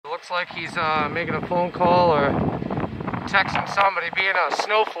Looks like he's making a phone call or texting somebody, being a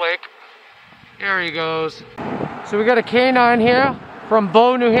snowflake. Here he goes. So we got a K9 here from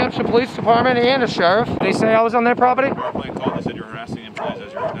Bow, New Hampshire Police Department and a sheriff. They say I was on their property? Our plane called, they said you're harassing employees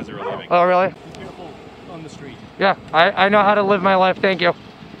as they were leaving. Oh, really? Be careful on the street. Yeah, I know how to live my life, thank you.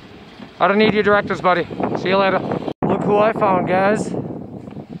 I don't need your directives, buddy. See you later. Look who I found, guys.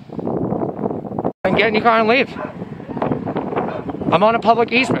 And get in your car and leave. I'm on a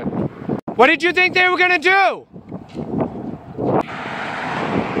public easement. What did you think they were gonna do?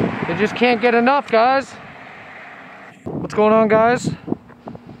 They just can't get enough, guys. What's going on, guys?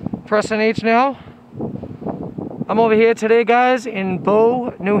 Pressing H now. I'm over here today, guys, in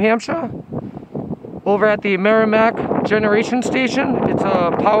Bow, New Hampshire. Over at the MERRIMACK generation station. It's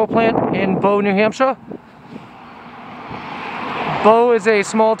a power plant in Bow, New Hampshire. Bow is a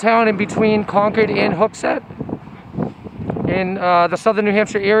small town in between Concord and Hooksett in the southern New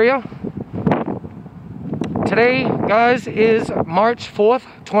Hampshire area. Today, guys, is March 4th,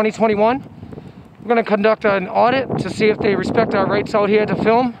 2021. We're going to conduct an audit to see if they respect our rights out here to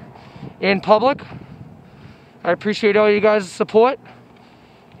film in public. I appreciate all you guys' support.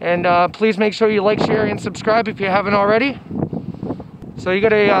 And please make sure you like, share, and subscribe if you haven't already. So you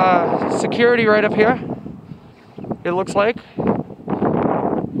got a security right up here, it looks like.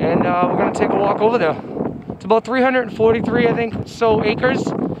 And we're going to take a walk over there. It's about 343, I think, so acres.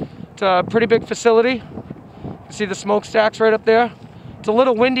 It's a pretty big facility. You can see the smokestacks right up there. It's a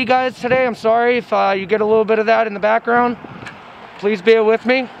little windy, guys, today. I'm sorry if you get a little bit of that in the background. Please bear with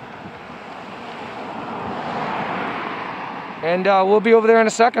me. And we'll be over there in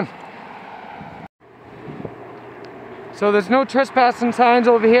a second. So there's no trespassing signs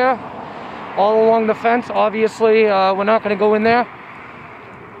over here all along the fence. Obviously, we're not going to go in there.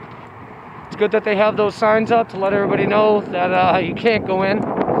 It's good that they have those signs up to let everybody know that you can't go in.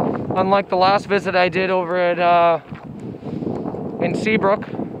 Unlike the last visit I did over at in Seabrook.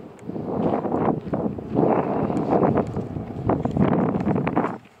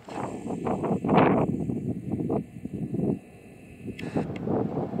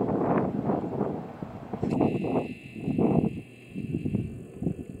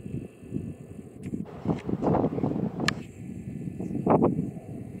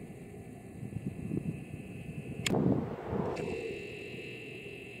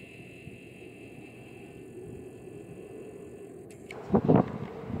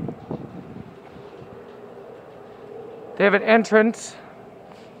 They have an entrance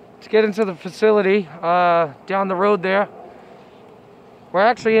to get into the facility down the road there. We're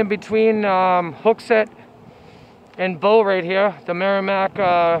actually in between Hooksett and Bow right here. The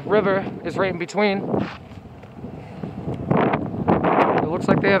MERRIMACK River is right in between. It looks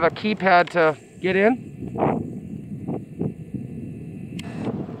like they have a keypad to get in.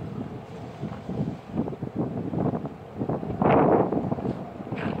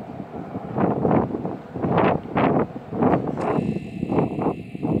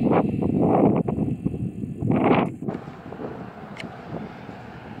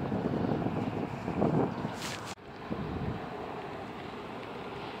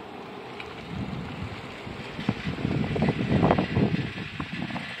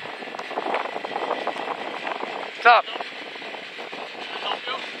 What's up? Can I help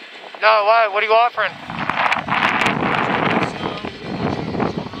you? No, why? What are you offering?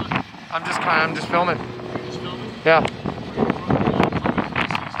 I'm just filming. Just filming? Yeah.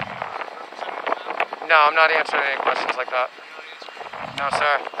 No, I'm not answering any questions like that. No,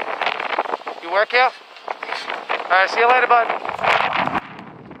 sir. You work here? Alright, see you later, bud.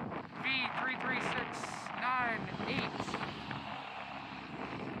 B33698.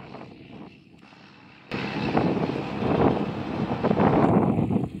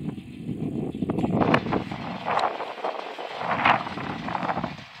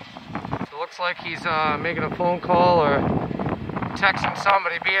 Looks like he's making a phone call or texting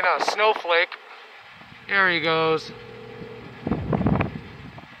somebody, being a snowflake. Here he goes.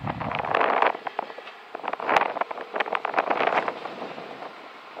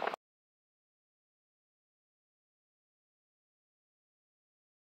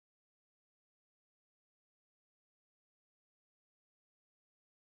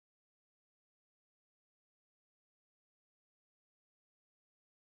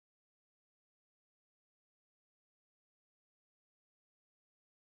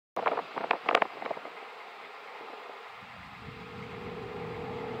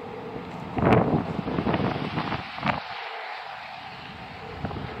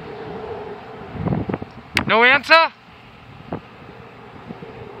 No answer?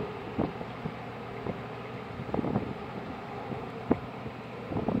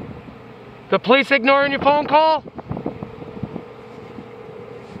 The police ignoring your phone call?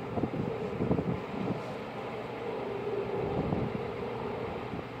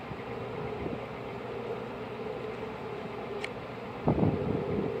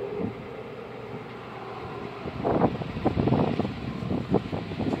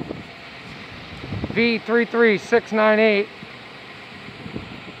 V33698.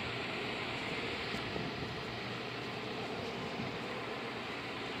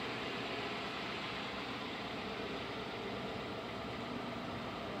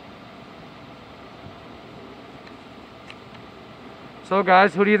 So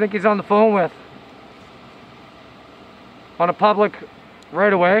guys, who do you think he's on the phone with? On a public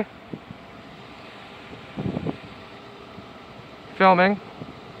right away? Filming.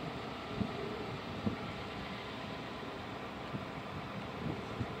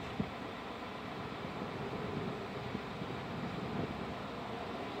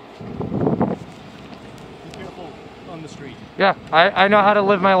 Be careful on the street. Yeah, I know how to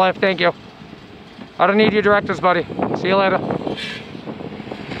live my life, thank you. I don't need your directives, buddy. See you later.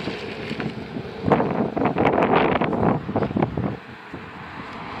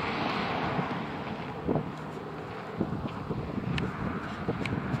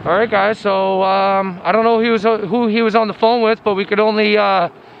 All right, guys. So I don't know who he was on the phone with, but we could only I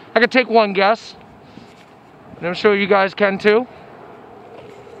could take one guess, and I'm sure you guys can too.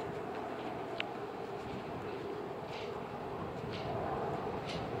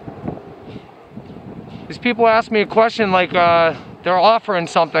 These people ask me a question like they're offering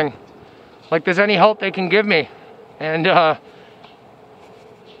something, like there's any help they can give me, and it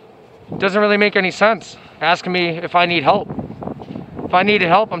doesn't really make any sense asking me if I need help. If I needed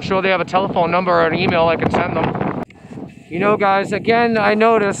help, I'm sure they have a telephone number or an email I can send them. You know, guys, again, I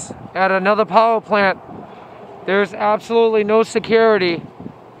notice at another power plant, there's absolutely no security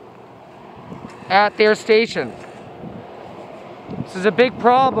at their station. This is a big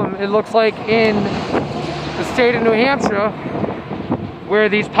problem, it looks like, in the state of New Hampshire, where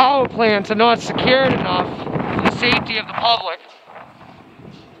these power plants are not secured enough for the safety of the public.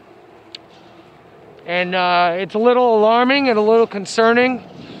 And it's a little alarming and a little concerning,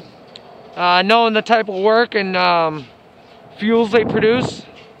 knowing the type of work and fuels they produce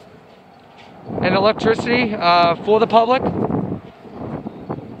and electricity for the public.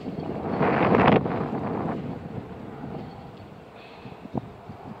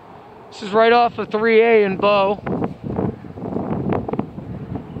 This is right off of 3A in Bow.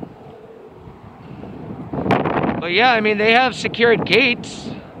 But yeah, I mean, they have secured gates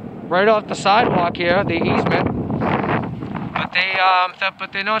right off the sidewalk here, the easement,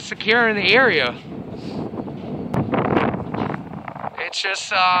 but they're not secure in the area. It's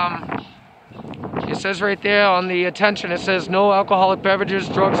just, it says right there on the attention, it says no alcoholic beverages,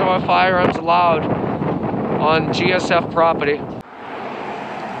 drugs, or firearms allowed on GSF property.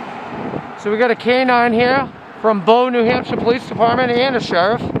 So we got a K9 here from Bow, New Hampshire Police Department and a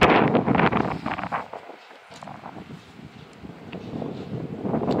sheriff.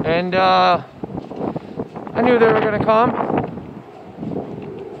 And I knew they were going to come.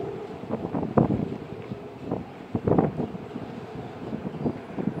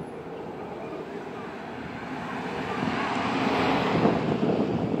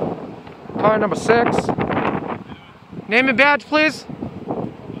 Car number 6. Name and badge, please.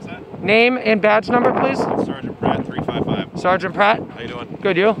 What's that? Name and badge number, please. Sergeant Pratt, 355. Sergeant Pratt. How you doing?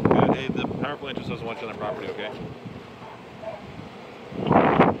 Good, you? Good. Hey, the power plant just doesn't want you on their property, okay?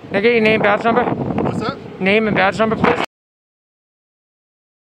 Can I get your name, badge number? What's that? Name and badge number, please.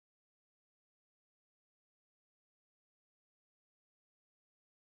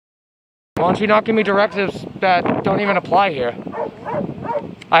 Why don't you not give me directives that don't even apply here?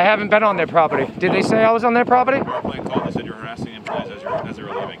 I haven't been on their property. Did they say I was on their property? The power plant called, they said you're harassing employees as they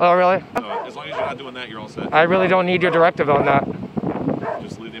were leaving. Oh, really? So as long as you're not doing that, you're all set. I really don't need your directive on that.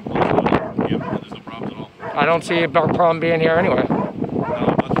 Just leave the employees alone. Yeah, there's no problems at all. I don't see a problem being here anyway. There's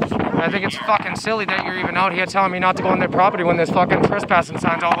no problem I think it's fucking silly that you're even out here telling me not to go on their property when there's fucking trespassing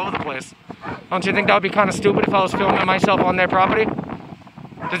signs all over the place. Don't you think that would be kind of stupid if I was filming myself on their property?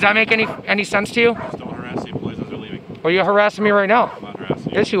 Does that make any sense to you? Just don't harass the employees as they're leaving. Well, you're harassing me right now. I'm not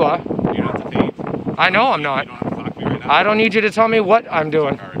harassing you. Yes, you are. You're not detained. I know I'm not. You don't have to talk to me right now. I don't need you to tell me what I'm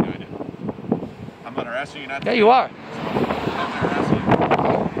doing. Sorry, I did. I'm not harassing you. You're not Yeah, you are. I'm not harassing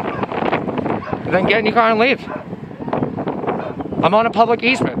you. Then get in your car and leave. I'm on a public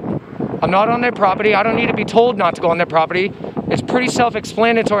easement. I'm not on their property. I don't need to be told not to go on their property. It's pretty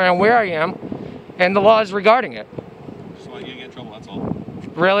self-explanatory on where I am and the laws regarding it. Just want you to get in trouble, that's all.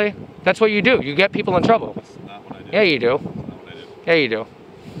 Really? That's what you do. You get people in trouble. That's not what I did. Yeah, you do. That's not what I did. Yeah, you do.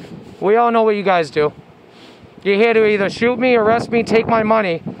 We all know what you guys do. You're here to either shoot me, arrest me, take my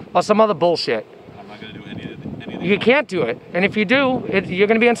money, or some other bullshit. I'm not going to do anything. You can't do it. And if you do, you're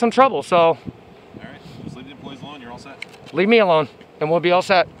going to be in some trouble. So, All right. Just leave the employees alone. You're all set. leave me alone, and we'll be all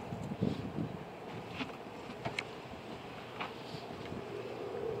set.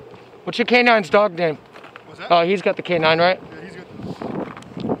 What's your K9's dog name? What's that? Oh, he's got the K9, right? Yeah, he's good.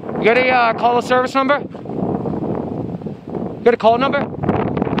 You got a call service number? You got a call number?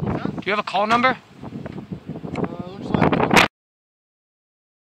 What's that? Do you have a call number? Looks like.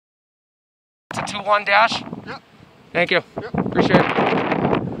 It's a 21 dash? Yep. Thank you. Yep. Appreciate it.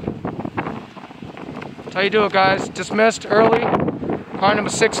 That's how you do it, guys. Dismissed early. Car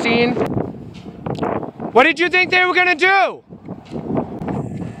number 16. What did you think they were gonna do?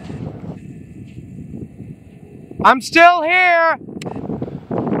 I'm still here.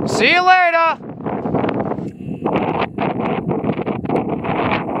 See you later.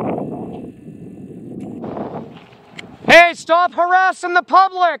 Hey, stop harassing the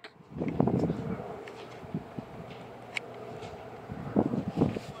public.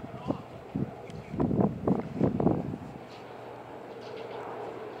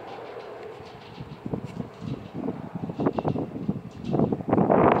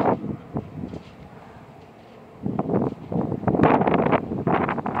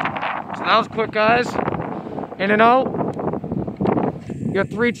 So that was quick, guys. In and out. You got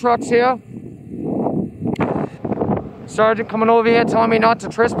 3 trucks here. Sergeant coming over here telling me not to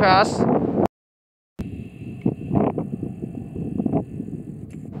trespass.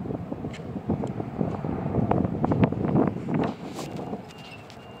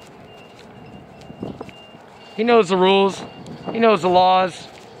 He knows the rules. He knows the laws.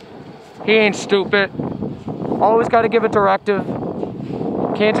 He ain't stupid. Always got to give a directive.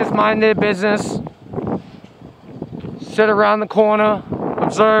 Can't just mind their business. Sit around the corner,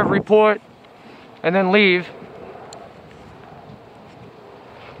 observe, report, and then leave.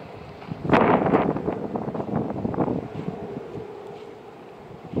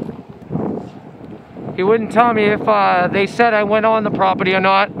 He wouldn't tell me if they said I went on the property or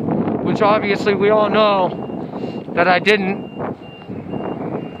not, which obviously we all know that I didn't.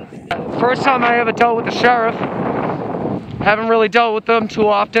 First time I ever dealt with the sheriff. Haven't really dealt with them too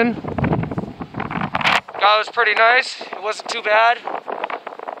often. Guy was pretty nice. It wasn't too bad.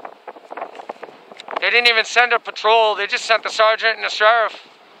 They didn't even send a patrol. They just sent the sergeant and the sheriff.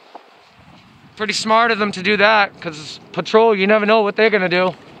 Pretty smart of them to do that, because patrol, you never know what they're gonna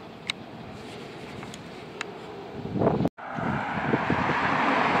do.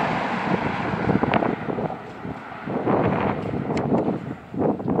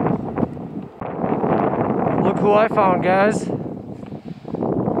 Look who I found, guys.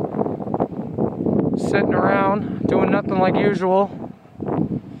 Sitting around, doing nothing like usual.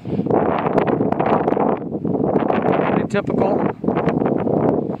 Pretty typical.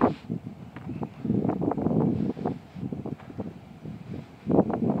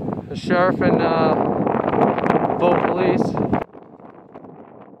 The sheriff and both police.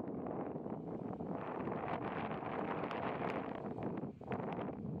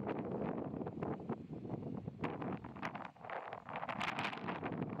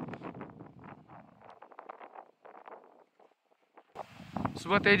 So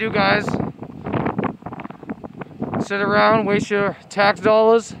what they do, guys, sit around, waste your tax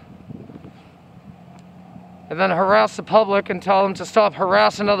dollars, and then harass the public and tell them to stop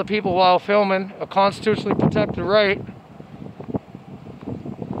harassing other people while filming, a constitutionally protected right.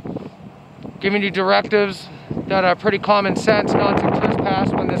 Giving you directives that are pretty common sense, not to trespass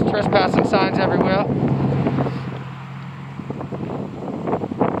when there's trespassing signs everywhere.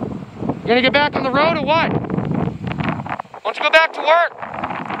 You gonna get back on the road or what? Why don't you go back to work?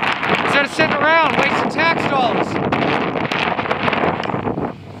 Instead of sitting around wasting tax dollars.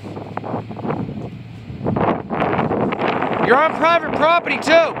 You're on private property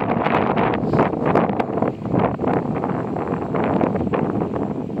too.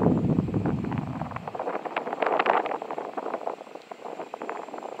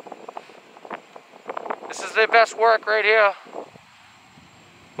 This is their best work right here.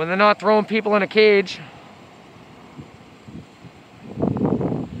 When they're not throwing people in a cage.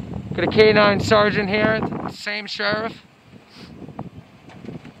 Got a K9 sergeant here, same sheriff.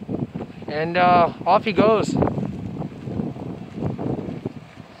 And off he goes. You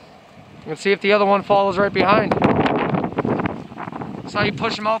can see if the other one follows right behind. That's how you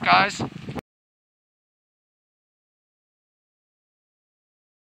push them out, guys.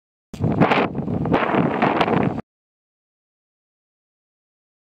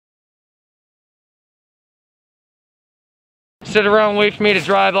 sit around and wait for me to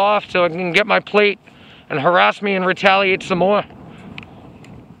drive off so I can get my plate and harass me and retaliate some more.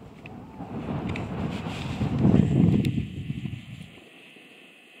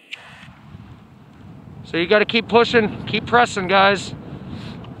 So you got to keep pushing, keep pressing, guys.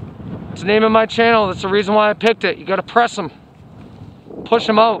 It's the name of my channel. That's the reason why I picked it. You got to press them, push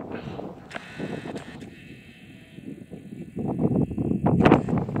them out.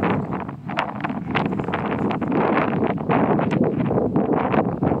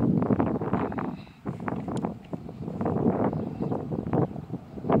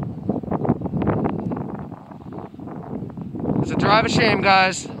 It's a drive of shame,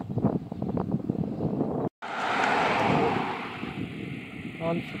 guys.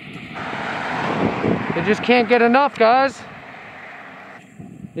 They just can't get enough, guys.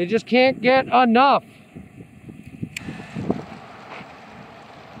 They just can't get enough.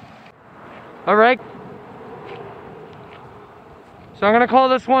 All right. So I'm gonna call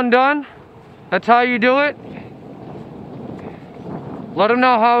this one done. That's how you do it. Let them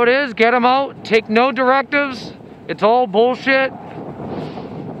know how it is. Get them out. Take no directives. It's all bullshit.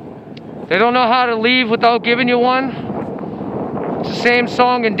 They don't know how to leave without giving you one. It's the same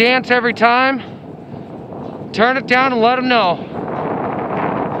song and dance every time. Turn it down and let them know.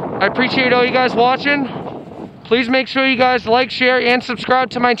 I appreciate all you guys watching. Please make sure you guys like, share, and subscribe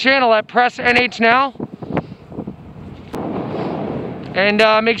to my channel at Press NH Now.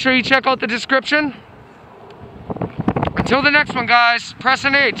 And make sure you check out the description. Until the next one, guys, Press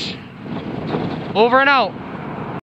NH. Over and out.